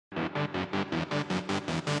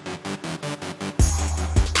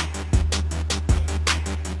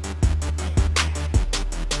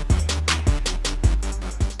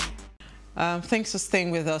Thanks for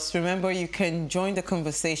staying with us. Remember, you can join the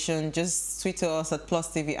conversation. Just tweet to us at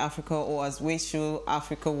Plus TV Africa or as Ways Show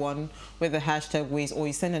Africa 1 with the hashtag Ways, or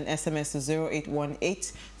you send an SMS to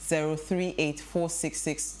 0818 038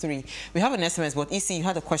 4663. We have an SMS, but EC, you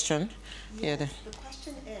had a question? Yes, the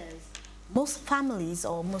question is, most families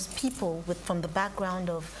or most people from the background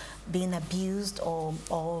of being abused or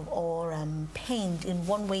pained in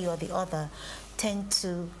one way or the other tend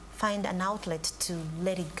to find an outlet to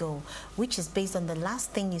let it go, which is based on the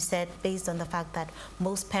last thing you said, based on the fact that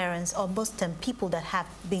most parents or most people that have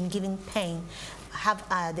been given pain have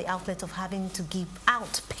the outlet of having to give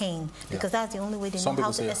out pain, because that's the only way they know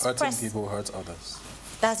how to express. Hurting people hurt others.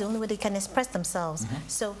 That's the only way they can express themselves.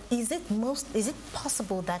 So is it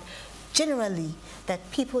possible that generally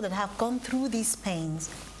that people that have gone through these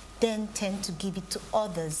pains then tend to give it to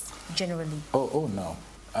others generally? Oh no.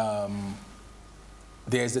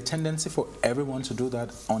 There's a tendency for everyone to do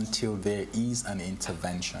that until there is an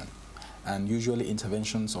intervention. And usually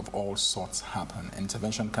interventions of all sorts happen.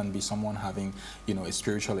 Intervention can be someone having, a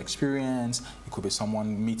spiritual experience. It could be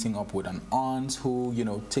someone meeting up with an aunt who,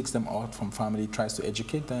 takes them out from family, tries to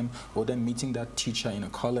educate them, or then meeting that teacher in a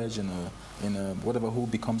college, in a whatever, who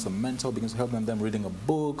becomes a mentor, begins to help them reading a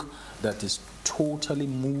book that is totally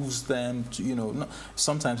moves them to,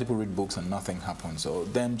 sometimes people read books and nothing happens. Or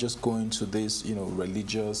them just going to this,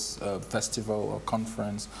 religious festival or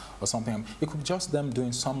conference or something. It could be just them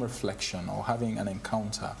doing some reflection or having an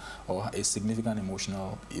encounter or a significant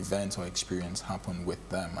emotional event or experience happen with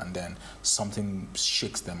them, and then something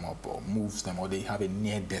shakes them up or moves them, or they have a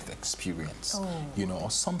near-death experience,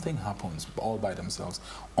 or something happens all by themselves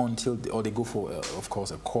or they go for, of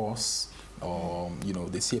course, a course, or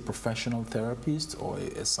they see a professional therapist or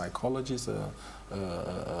a psychologist,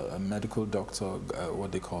 a medical doctor,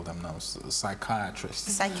 what they call them now, psychiatrist.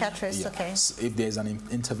 Psychiatrist, okay. If there's an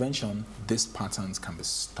intervention, these patterns can be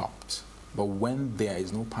stopped. But when there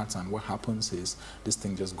is no pattern, what happens is this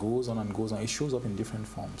thing just goes on and goes on. It shows up in different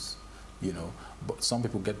forms, But some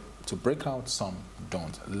people get to break out, some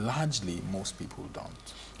don't. Largely, most people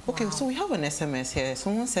don't. Okay, so we have an SMS here.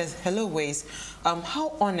 Someone says, hello, Ways.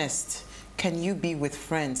 How honest can you be with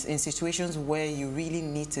friends in situations where you really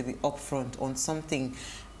need to be upfront on something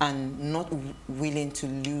and not willing to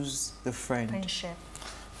lose the Friendship.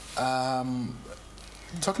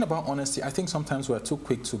 Talking about honesty, I think sometimes we're too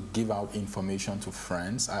quick to give out information to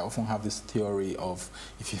friends. I often have this theory of,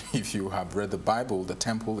 if you have read the Bible, the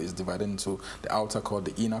temple is divided into the outer court,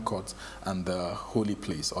 the inner court, and the holy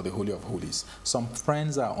place, or the Holy of Holies. Some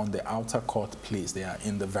friends are on the outer court place. They are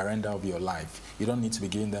in the veranda of your life. You don't need to be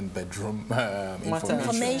giving them bedroom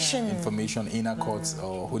information, inner court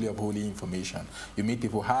or Holy of Holy information. You meet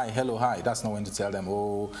people, hi, hello, hi. That's not when to tell them,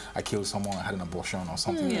 oh, I killed someone, I had an abortion or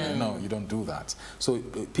something. No, you don't do that. So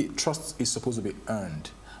trust is supposed to be earned.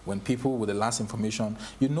 When people with the last information,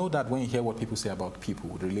 you know that when you hear what people say about people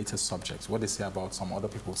with related subjects, what they say about some other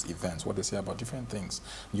people's events, what they say about different things,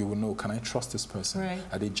 you will know, can I trust this person? Right.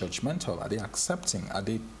 Are they judgmental? Are they accepting? Are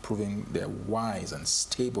they proving they're wise and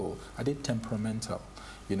stable? Are they temperamental?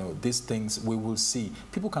 These things we will see.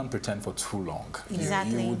 People can't pretend for too long.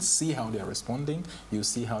 Exactly. You would see how they are responding, you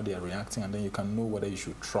see how they are reacting, and then you can know whether you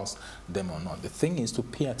should trust them or not. The thing is to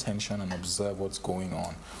pay attention and observe what's going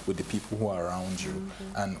on with the people who are around you.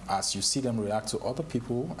 And as you see them react to other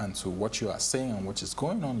people and to what you are saying and what is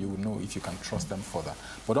going on, you will know if you can trust them further.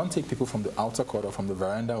 But don't take people from the outer court or from the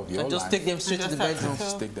veranda of your life. Just take them straight to the bedroom.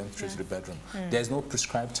 Just take them straight to the bedroom. There's no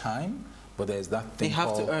prescribed time. But there's that thing they have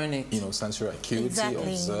called, to earn it. Sensory acuity,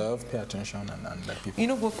 observe, pay attention, and let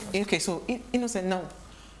people. But, okay, so innocent now.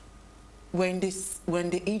 When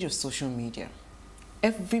the age of social media,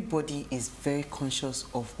 everybody is very conscious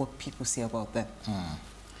of what people say about them.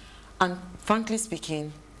 And frankly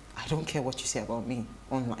speaking, I don't care what you say about me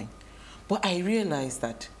online. But I realize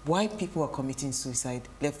that why people are committing suicide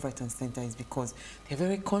left, right, and center is because they're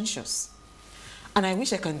very conscious. And I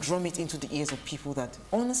wish I can drum it into the ears of people that,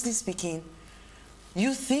 honestly speaking,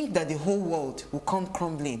 you think that the whole world will come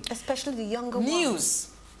crumbling. Especially the younger ones.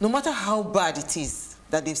 News, no matter how bad it is,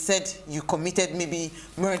 that they've said you committed maybe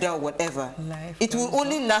murder or whatever, it will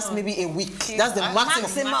only last maybe a week. That's the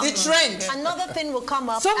maximum. The trend. Another thing will come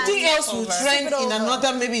up. Something else will trend in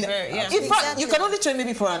another maybe. In fact, you can only trend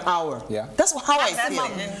maybe for an hour. Yeah. That's how I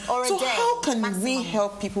feel. Or a so day. how can we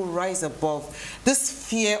help people rise above this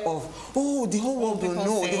fear of, oh, the whole world will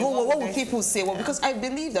know, the whole world, what will people say? Well, because I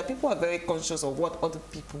believe that people are very conscious of what other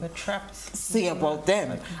people say about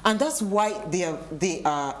them. And that's why they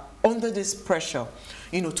are under this pressure,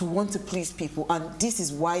 to want to please people. And this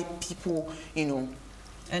is why people,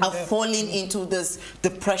 are falling into this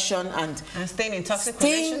depression and staying in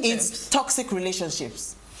toxic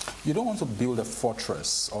relationships. You don't want to build a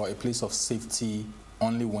fortress or a place of safety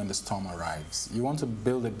only when the storm arrives. You want to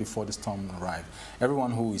build it before the storm arrives. Everyone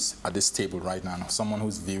who is at this table right now, someone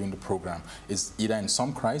who's viewing the program, is either in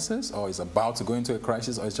some crisis or is about to go into a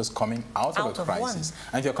crisis or is just coming out of a crisis.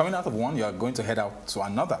 And if you're coming out of one, you're going to head out to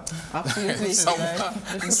another. Absolutely. Someone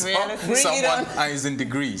is in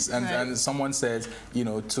degrees. And someone says, you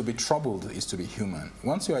know, to be troubled is to be human.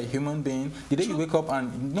 Once you're a human being, the day you wake up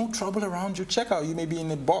and no trouble around you, check out. You may be in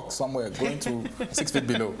a box somewhere going to 6 feet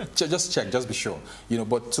below. Just check, just be sure. You know,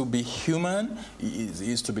 but to be human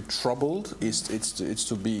is to be troubled. It's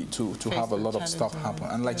to have a lot of stuff happen.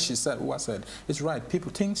 And like she said, who I said, it's right.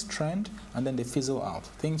 Things trend and then they fizzle out.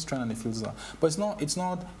 Things trend and they fizzle out. But it's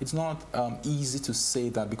not easy to say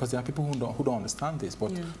that because there are people who don't understand this.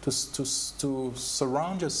 But to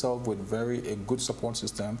surround yourself with a good support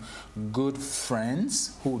system, good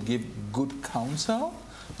friends who will give good counsel.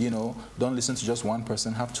 You know, don't listen to just one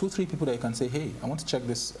person. Have 2 or 3 people that you can say, hey, I want to check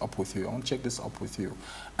this up with you. I want to check this up with you.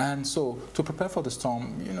 And so to prepare for the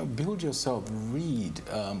storm, you know, build yourself, read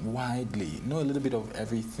widely, know a little bit of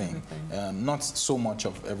everything. Not so much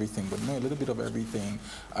of everything, but know a little bit of everything.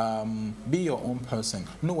 Be your own person.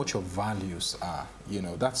 Know what your values are. You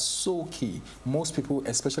know, that's so key. Most people,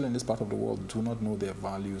 especially in this part of the world, do not know their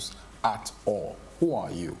values at all. Who are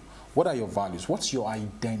you? What are your values? What's your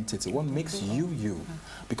identity? What makes you you?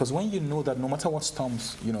 Because when you know that no matter what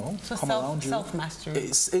storms, you know, come around you, self-mastery.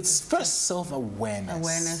 It's first self-awareness.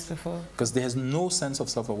 Awareness before. Because there's no sense of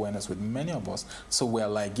self-awareness with many of us. So we're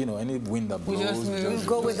like, you know, any wind that blows, we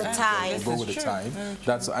go with the tide. Go with the tide.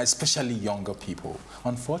 That's especially younger people.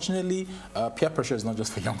 Unfortunately, peer pressure is not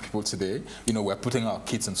just for young people today. You know, we're putting our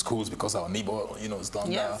kids in schools because our neighbor, you know, is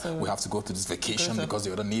done that. So we have to go to this vacation because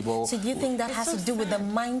the other neighbor. So do you think that has to do with the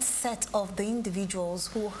mindset of the individuals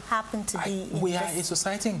who happen to be in we are a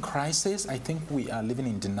society in crisis. I think we are living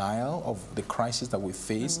in denial of the crisis that we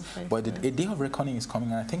face. But a day of reckoning is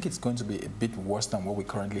coming, and I think it's going to be a bit worse than what we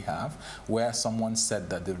currently have, where someone said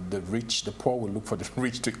that the poor will look for the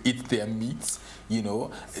rich to eat their meat. You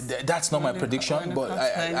know, that's not my prediction, but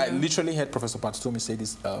I literally heard Professor Patutomi say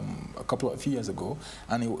this a few years ago,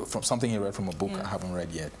 and from something he read from a book I haven't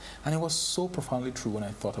read yet, and it was so profoundly true when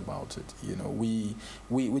I thought about it. You know, we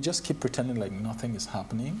just keep pretending like nothing is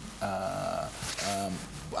happening.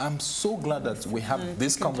 I'm so glad that we have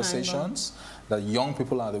these conversations, that young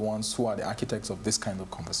people are the ones who are the architects of this kind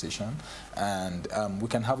of conversation, and we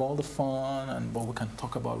can have all the fun, but we can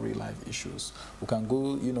talk about real life issues. We can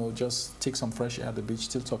go, you know, just take some fresh air at the beach,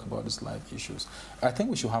 still talk about these life issues. I think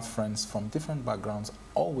we should have friends from different backgrounds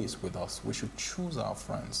always with us. We should choose our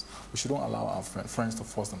friends. We shouldn't allow our friends to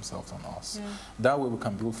force themselves on us. That way we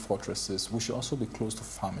can build fortresses. We should also be close to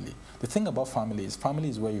family. The thing about family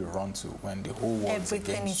is where you run to when the whole world is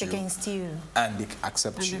against you. And they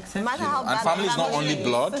accept you. No matter how bad family is not only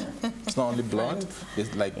blood. It's not only blood.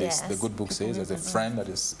 It's like the good book says, there's a friend that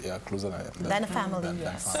is closer than a family.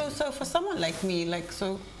 So for someone like me,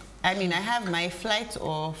 I mean, I have my flight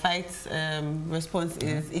or fight response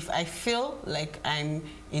is if I feel like I'm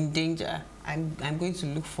in danger, I'm going to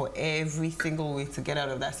look for every single way to get out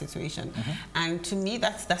of that situation. And to me,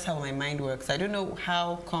 that's how my mind works. I don't know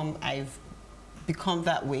how come I've become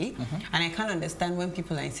that way, and I can't understand when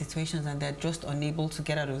people are in situations and they're just unable to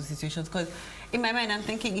get out of the situations, because in my mind I'm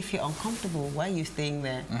thinking, if you're uncomfortable, why are you staying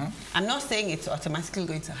there? I'm not saying it's automatically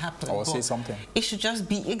going to happen, or say something. It should just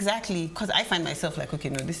be exactly, because I find myself like, okay,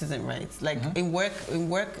 no, this isn't right. Like in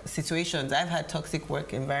work situations, I've had toxic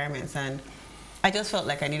work environments, and I just felt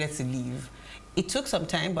like I needed to leave. It took some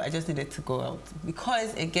time, but I just needed to go out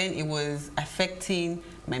because, again, it was affecting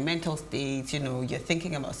my mental state. You know, you're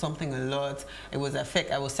thinking about something a lot. I was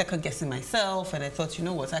second guessing myself, and I thought, you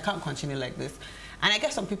know what, I can't continue like this. And I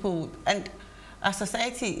guess some people, and our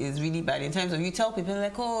society is really bad in terms of, you tell people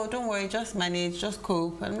like, oh, don't worry, just manage, just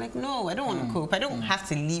cope. And I'm like, no, I don't want to cope. I don't have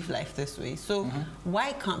to live life this way. So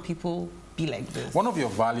why can't people be like this? One of your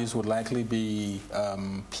values would likely be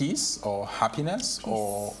peace or happiness,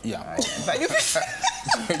 or you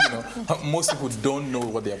know, most people don't know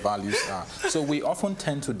what their values are. So we often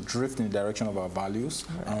tend to drift in the direction of our values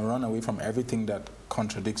and run away from everything that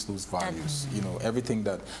contradicts those values. You know, everything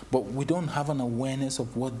that, but we don't have an awareness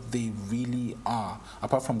of what they really are.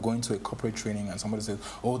 Apart from going to a corporate training and somebody says,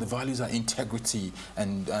 oh, the values are integrity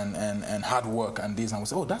and hard work and this, and we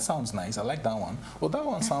say, oh, that sounds nice, I like that one. Oh, that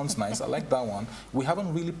one sounds nice, I like that one. We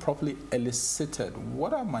haven't really properly elicited,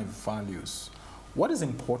 what are my values? What is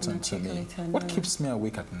important to me? What keeps me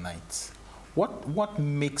awake at night? What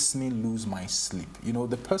makes me lose my sleep? You know,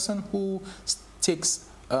 the person who takes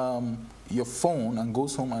your phone and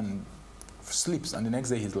goes home and sleeps, and the next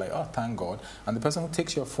day he's like, oh, thank God. And the person who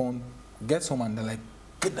takes your phone gets home and they're like,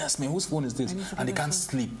 goodness me, whose phone is this? And they can't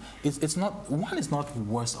sleep. It's not, one is not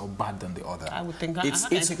worse or bad than the other. I would think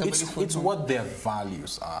it's what their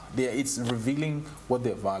values are. It's revealing what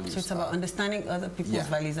their values are. So it's about understanding other people's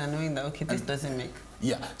values and knowing that, okay, this doesn't make.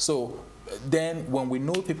 Yeah. So then when we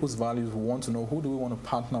know people's values, we want to know who do we want to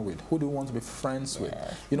partner with, who do we want to be friends with.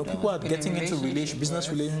 You know, people are getting into business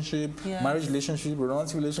relationship, marriage relationship,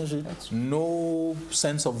 romantic relationship, no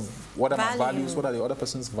sense of what are my values, what are the other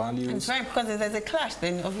person's values. And it's right, because if there's a clash,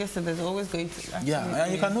 then obviously there's always going to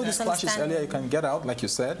and you can know these clashes earlier, you can get out, like you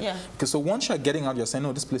said. Because so once you're getting out, you're saying,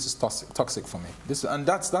 no, this place is toxic for me. And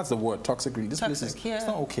that's the word, toxic. This place is it's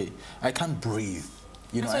not okay. I can't breathe.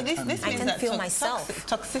 You know, so this means that feel myself.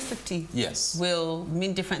 Toxicity will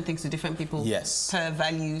mean different things to different people per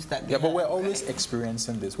values that they have. But we're always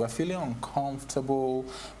experiencing this. We're feeling uncomfortable.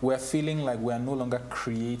 We're feeling like we're no longer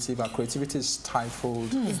creative. Our creativity is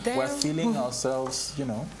stifled. We're feeling ourselves, you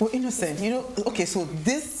know. Well, innocent. You know, okay, so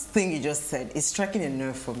this thing you just said is striking a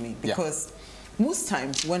nerve for me, because most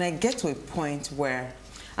times when I get to a point where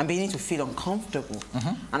I'm beginning to feel uncomfortable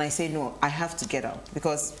and I say, no, I have to get out,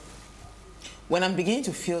 because when I'm beginning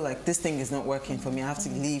to feel like this thing is not working for me, I have to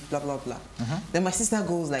leave, blah, blah, blah. Then my sister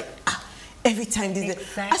goes like, every time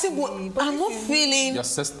this. I said, well, I'm not feeling... Your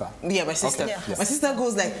sister? Yeah, my sister. Okay. My sister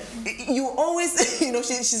goes like, you always, you know,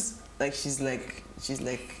 she's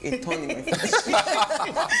like a thorn in my face.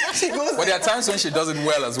 She goes. But there are times when she does it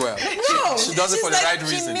well as well. No, she does it for the right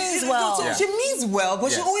reasons. She means well. She means well,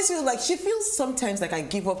 but she always feels like, she feels sometimes like I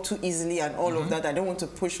give up too easily and all of that. I don't want to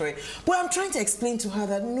push her. But I'm trying to explain to her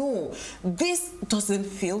that no, this doesn't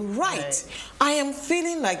feel right. I am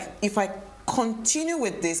feeling like if I continue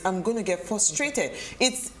with this, I'm going to get frustrated.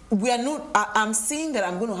 I'm seeing that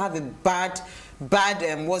I'm going to have a bad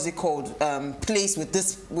what's it called, place with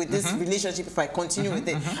this relationship if I continue with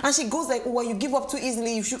it. And she goes like, oh, well, you give up too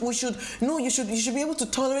easily, you should be able to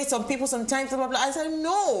tolerate some people sometimes, blah, blah, blah. I said,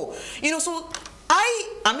 no, you know. So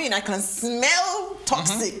I mean, I can smell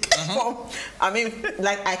toxic. I mean,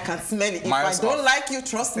 like, I can smell it. If I don't like you,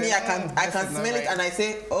 trust me, I can smell it, and I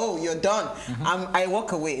say, oh, you're done. I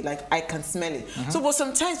walk away. Like, I can smell it. So, but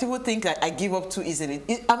sometimes people think that I give up too easily.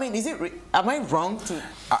 I mean, am I wrong to?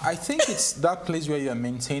 I think it's that place where you're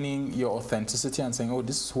maintaining your authenticity and saying, oh,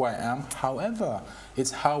 this is who I am. However,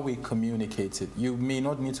 it's how we communicate it. You may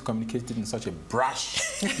not need to communicate it in such a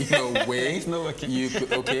brash, way. It's not working. You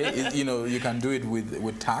can do it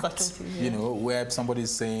with tact. Subtlety, you know, where somebody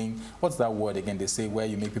is saying, what's that word again? They say where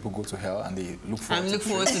you make people go to hell and they look forward. And look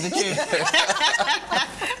forward to the truth.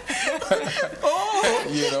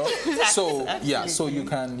 You know, so so you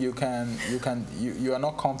are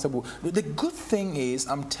not comfortable. The good thing is,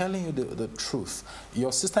 I'm telling you the truth.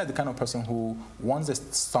 Your sister is the kind of person who, once they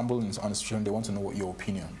stumble on the street, they want to know what your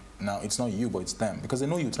opinion. Now, it's not you, but it's them, because they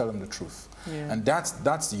know you tell them the truth. And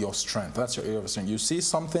that's your strength. That's your area of strength. You see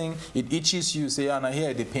something, it itches you, say, and I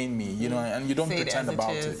hear they pain me, you know, and you don't pretend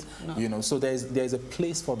about it. No. You know, so there's a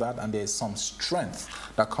place for that, and there's some strength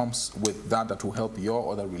that comes with that will help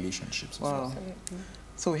your other relationships as well.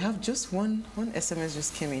 So we have just one SMS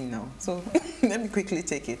just came in now. So let me quickly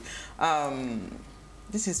take it.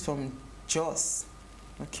 This is from Joss.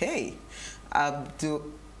 Okay.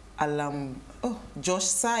 Josh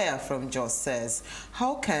Saya from Joss says,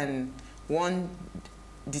 how can one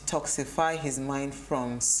detoxify his mind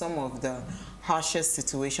from some of the harshest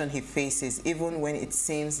situation he faces, even when it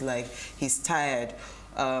seems like he's tired?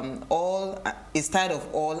 He's tired of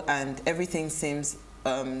all, and everything seems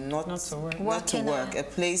not to work.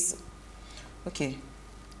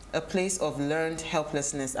 A place of learned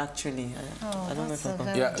helplessness, actually. I don't know if I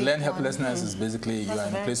can. Learned helplessness is basically you are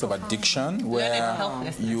in a place of addiction where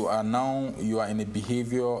you are in a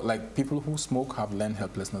behavior, like people who smoke have learned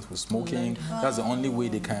helplessness with smoking. That's the only way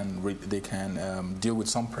they can deal with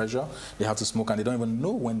some pressure. They have to smoke, and they don't even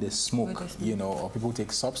know when they smoke, you know, or people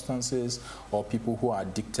take substances, or people who are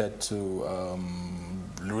addicted to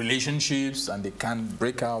relationships and they can't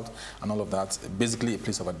break out and all of that. Basically a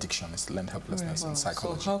place of addiction is learned helplessness in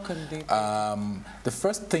psychology. So how can they the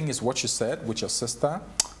first thing is what you said with your sister.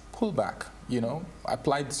 Pull back, you know,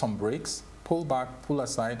 apply some brakes, pull back, pull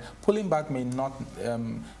aside. Pulling back may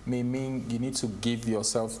mean you need to give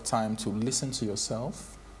yourself time to listen to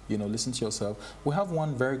yourself. You know, listen to yourself. We have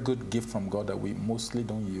one very good gift from God that we mostly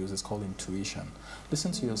don't use. It's called intuition.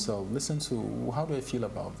 Listen to yourself. Listen to, how do I feel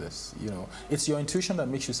about this? You know, it's your intuition that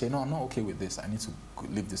makes you say, no, I'm not okay with this. I need to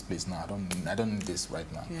leave this place now. I don't need this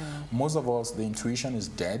right now. Most of us, the intuition is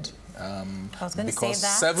dead. I was going to say that.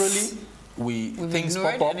 Severally, things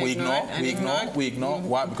pop up, we ignore.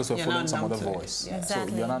 Why? Because we're You're following not some numb other to it. voice. Yeah. So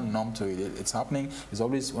Exactly. you're not numb to it. It's happening. It's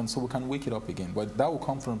always, so we can wake it up again. But that will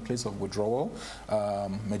come from a place of withdrawal,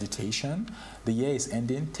 meditation. The year is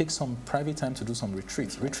ending. Take some private time to do some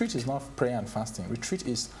retreat. Retreat is not prayer and fasting. Retreat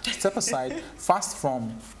is step aside, fast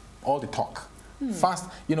from all the talk. Fast,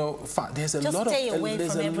 you know, there's a Just lot of stay away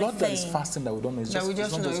there's from a lot that is everything. fasting that we don't know. It's That we it's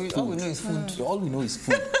just not know. just All we food. know is food. All we know is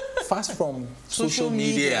food. Fast from social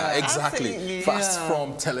media, exactly. Absolutely. Fast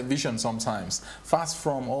from television sometimes. Fast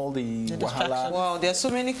from all the wahala. Wow, there are so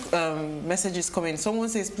many messages coming. Someone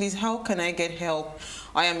says, please, how can I get help?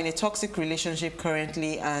 I am in a toxic relationship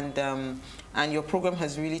currently, and your program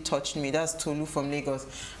has really touched me. That's Tolu from Lagos.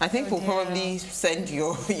 I think we'll probably send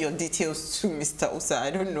your details to Mr. Usar.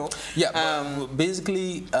 I don't know. Yeah, but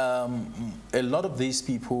basically, a lot of these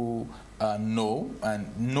people know, and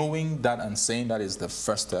knowing that and saying that is the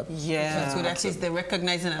first step. Yeah. So at least they're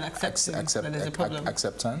recognizing and accepting that there's a problem.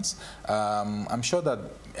 Acceptance. I'm sure that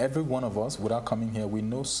every one of us, without coming here, we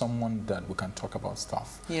know someone that we can talk about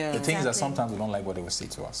stuff. Yeah. The thing is that Exactly. sometimes we don't like what they will say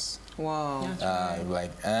to us. Wow.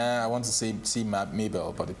 Like, I want to see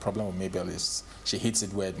Mabel, but the problem with Mabel is she hits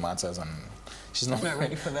it where it matters, and she's not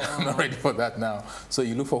ready for that. I'm not ready for that now. So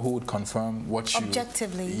you look for who would confirm what you...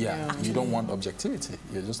 Objectively. Yeah, you don't want objectivity.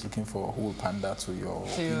 You're just looking for who will pander to your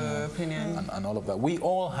opinion. and all of that. We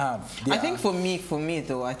all have... I think for me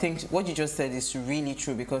though, I think what you just said is really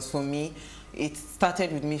true, because for me, it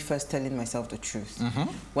started with me first telling myself the truth.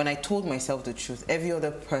 When I told myself the truth, every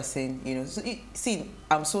other person, you know, see,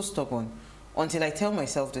 I'm so stubborn until I tell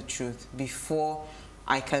myself the truth before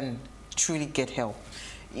I can truly get help.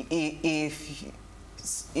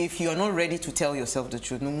 If you're not ready to tell yourself the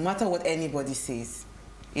truth, no matter what anybody says,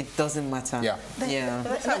 it doesn't matter. Yeah. Yeah.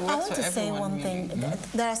 That's how it I works want for to say everyone, one thing. really.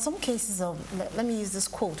 There are some cases of, let me use this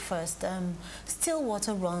quote first. Still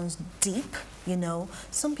water runs deep, you know.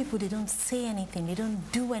 Some people, they don't say anything, they don't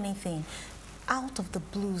do anything. Out of the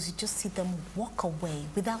blues, you just see them walk away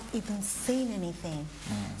without even saying anything.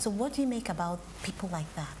 So what do you make about people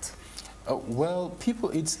like that? Well, people,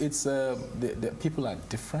 the people are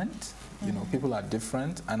different. You know, people are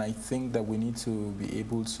different, and I think that we need to be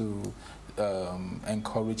able to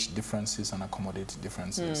encourage differences and accommodate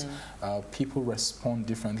differences. People respond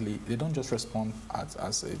differently. They don't just respond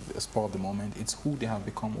as a spur of the moment. It's who they have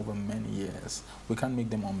become over many years. We can't make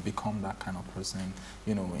them become that kind of person,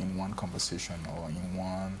 you know, in one conversation or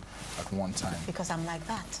at one time. Because I'm like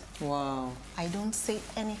that. Wow. I don't say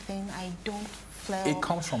anything. I don't flare. It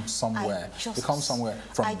comes from somewhere. Just, it comes somewhere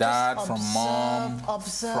from I dad, just from mom,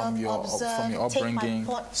 observe, from your upbringing. Take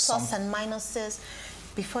my plus and minuses.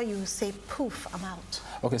 Before you say poof, I'm out.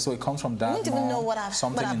 Okay, so it comes from You dad, wouldn't even know mom, what I've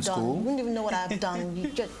something in done. school. You wouldn't even know what I've done. You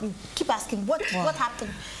keep asking what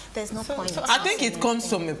happened. There's no point. I think it comes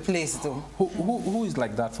from a place though. Who is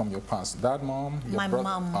like that from your past? Dad, mom, your My brother?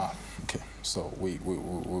 mom. Ah, okay. So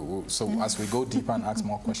so as we go deeper and ask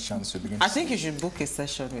more questions, we begin. I think you should book a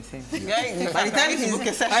session with him. Yeah, By the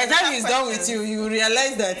time he's done with you, you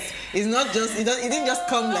realize that it's not just it didn't just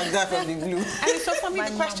come like that from the blue. And so for me,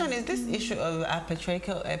 the question is this issue of a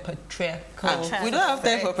patriarchal. We don't have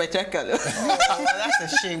time for patriarchal. Oh,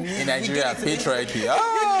 that's a shame. in Nigeria, patriarchy.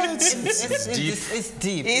 It's deep. It's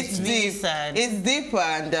deep. It's really deep. sad. It's deeper,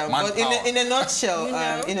 and but in a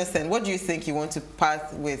nutshell, Innocent, what do you think you want to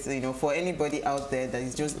pass with? You know, for anybody out there that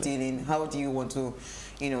is just dealing, how do you want to,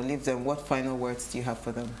 you know, leave them? What final words do you have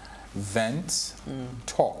for them? Vent,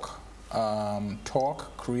 talk.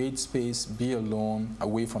 Talk, create space, be alone,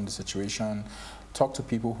 away from the situation. Talk to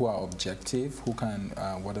people who are objective, who can,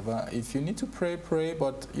 whatever. If you need to pray, pray,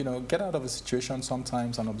 but, you know, get out of the situation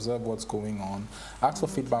sometimes and observe what's going on. Ask for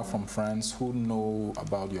feedback from friends who know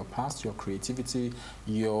about your past, your creativity,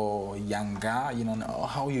 your yanga, you know,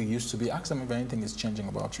 how you used to be. Ask them if anything is changing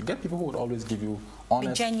about you. Get people who would always give you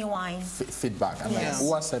honest, genuine feedback. And Yes. like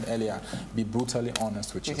Ua said earlier, be brutally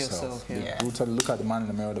honest with yourself. Be brutally look at the man in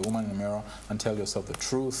the mirror, the woman in the mirror, and tell yourself the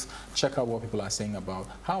truth. Check out what people are saying about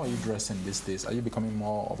how are you dressing these days. Are you becoming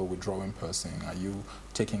more of a withdrawing person? Are you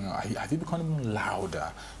taking? Have you become even louder?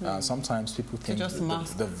 Sometimes people think just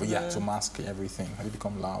mask to mask everything. Have you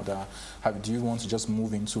become louder? Do you want to just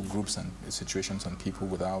move into groups and situations and people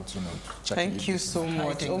without, you know, checking? Thank you so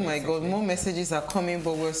much. Oh my God, more messages are coming,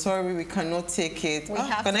 but we're sorry we cannot take it.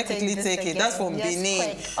 Can I quickly take it? That's from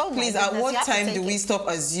Benin. Please, at what time do we stop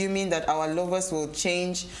assuming that our lovers will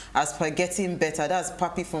change as per getting better? That's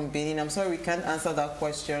Papi from Benin. I'm sorry we can't answer that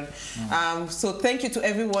question. So So thank you to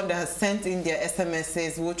everyone that has sent in their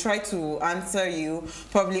SMSs. We'll try to answer you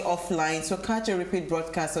probably offline. So catch a repeat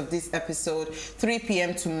broadcast of this episode 3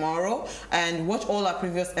 p.m. tomorrow, and watch all our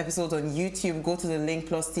previous episodes on YouTube. Go to the link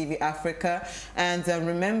Plus TV Africa, and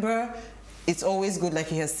remember, it's always good, like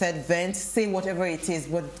he has said, vent, say whatever it is,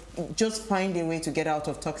 but just find a way to get out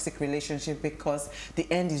of toxic relationship, because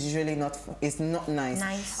the end is usually not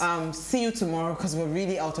nice. See you tomorrow, because we're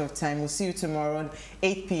really out of time. We'll see you tomorrow at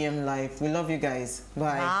 8 p.m. live. We love you guys.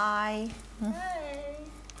 Bye. Bye.